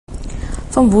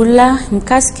fa mbola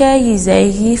mikasika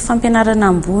izay fampianarana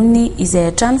ambony izay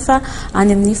hatrany fa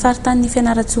any amin'ny faritany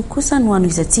fianaratsoa kosa no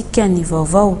anoizantsika ny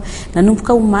vaovao.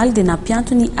 Nanomboka omaly dia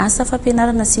nampianto ny asa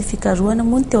fampianarana sy fikarohana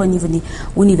moa teo anivon'ny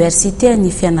université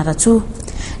ny fianaratsoa.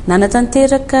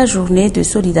 Nanatanteraka journée de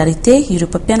solidarité ireo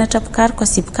mpampianatra pikaroka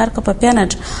sy pikaroka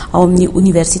mpampianatra ao amin'ny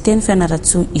université ny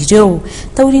fianaratsoa ireo.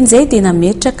 Taorin'izay dia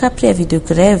nametraka préavis de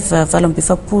grève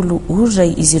 27 ora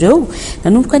izy ireo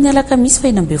nanomboka ny alakamisy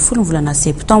 29 volana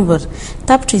septembre.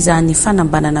 Tapitra izany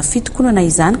fanambanana fitokonana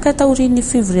izany ka taorin'ny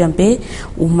février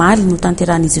omaly no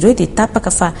tanteran'izy ireo dia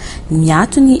tapaka fa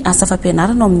miato ny asa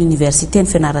fampianarana ao amin'ny université ny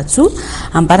fianaratsoa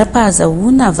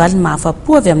ambara-pahazahoana valy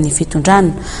mahafapo avy amin'ny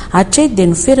fitondrana. Hatray dia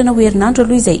noferana ho herinandro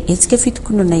aloha izay hetsika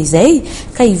fitokonana izay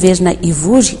ka hiverina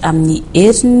ivory amin'ny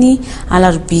herin'ny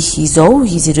alarobia izao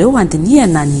izy ireo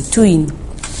andinihana ny toyiny.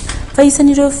 Fa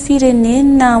isan'ireo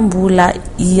firenena mbola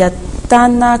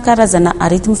hiatana karazana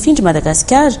arety mifindry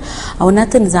Madagasikara ao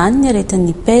anatin'izany ny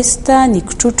aretin'ny pesta ny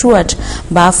kitrotrohatra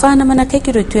mba ahafahana manakaiky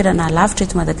ireo toerana lavitra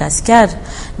eto Madagasikara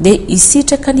dia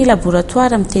isitraka ny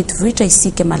laboratoire mitety vohitra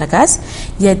isika malagasy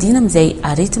hiadina amin'izay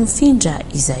arety mifindra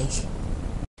izay.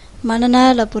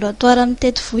 Manana laboratoire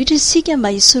mitety vohitra isika mba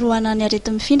hisorohana ny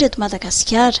arety mifindra eto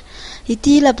Madagasikara.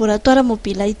 Ity laboratoire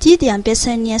mobile ity dia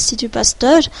ampiasain'ny Institut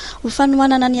Pasteur ho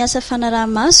fanohanana ny asa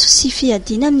fanaraha-maso sy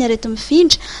fiadiana amin'ny arety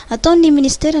mifindra ataon'ny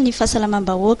ministera ny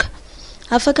fahasalamam-bahoaka.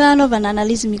 Afaka anaovana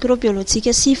analizy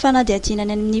microbiolojika sy fanadihadiana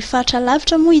amin'ny faritra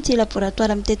lavitra moa ity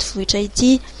laboratoire mitety vohitra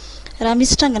ity. Raha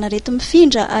misy trangana arety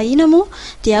mifindra ahina moa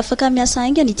dia afaka miasa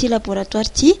aingana ity laboratoire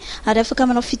ity ary afaka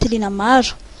manao fitiliana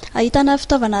maro. Ahitana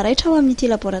fitaovana raitra ao amin'ity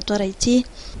laboratoire ity.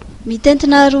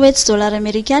 Mitentina $2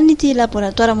 amerikana ity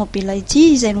laboratoire mobile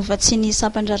ity izay novatsian'ny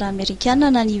sampandrara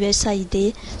amerikana na ny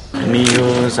USAID. Ny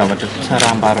zavatra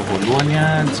tsara ambara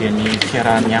voalohany dia ny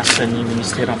fiaraha-miasan'ny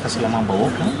ministera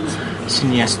fahasalamam-bahoaka sy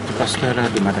ny Institut Pasteur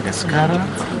de Madagascar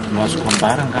no azoko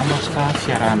ambara angamba fa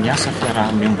fiaraha-miasa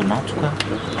fiaraha-miambonatoka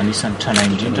anisan'ny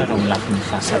tranainy indrindra raha milafin'ny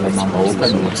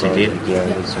fahasalamam-bahoaka no jerena.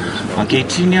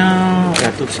 Ankehitriny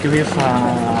ataontsika hoe fa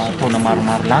taona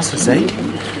maromaro lasa izay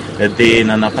dia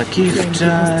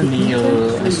nanapa-kevitra ny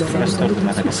Institut Pasteur de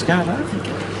Madagascar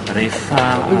rehefa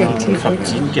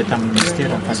fampidinika tamin'ny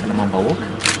ministera fahasalamam-bahoaka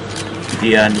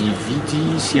dia nividy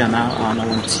sy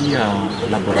anao ity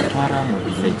laboratoire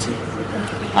mobile ity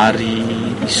ary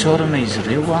isorana izy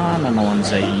ireo nanao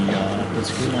an'izay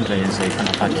ataontsika hoe mandray an'izay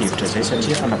fanapa-kevitra izay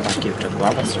satria fanapa-kevitra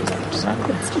goava sy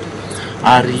zavatra izany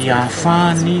ary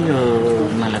ahafahany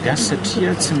malagasy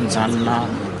satria tsy mijanona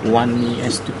ho an'ny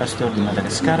Institut Pasteur de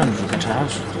Madagascar ny vokatra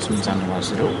azo tsy mijanona ho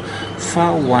azy ireo fa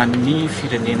ho an'ny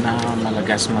firenena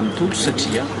malagasy manontolo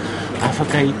satria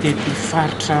afaka hitety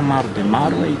faritra maro dia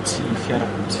maro ity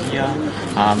fiarakodia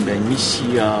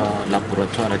misy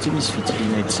laboratoire ity misy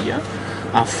fitiliana ity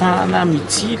ahafahana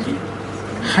mitily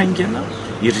haingana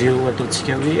ireo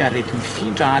ataontsika hoe arety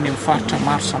mifindra any amin'ny faritra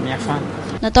maro samihafa.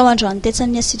 Natao androany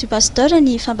tetsan'ny Institut Pasteur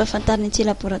ny fampafantarana ity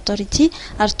laboratoire ity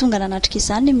ary tonga nanatrika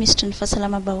izany ny ministry ny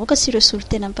fahasalamam-bahoaka sy ireo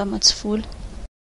solon-tena mpamatsy vola.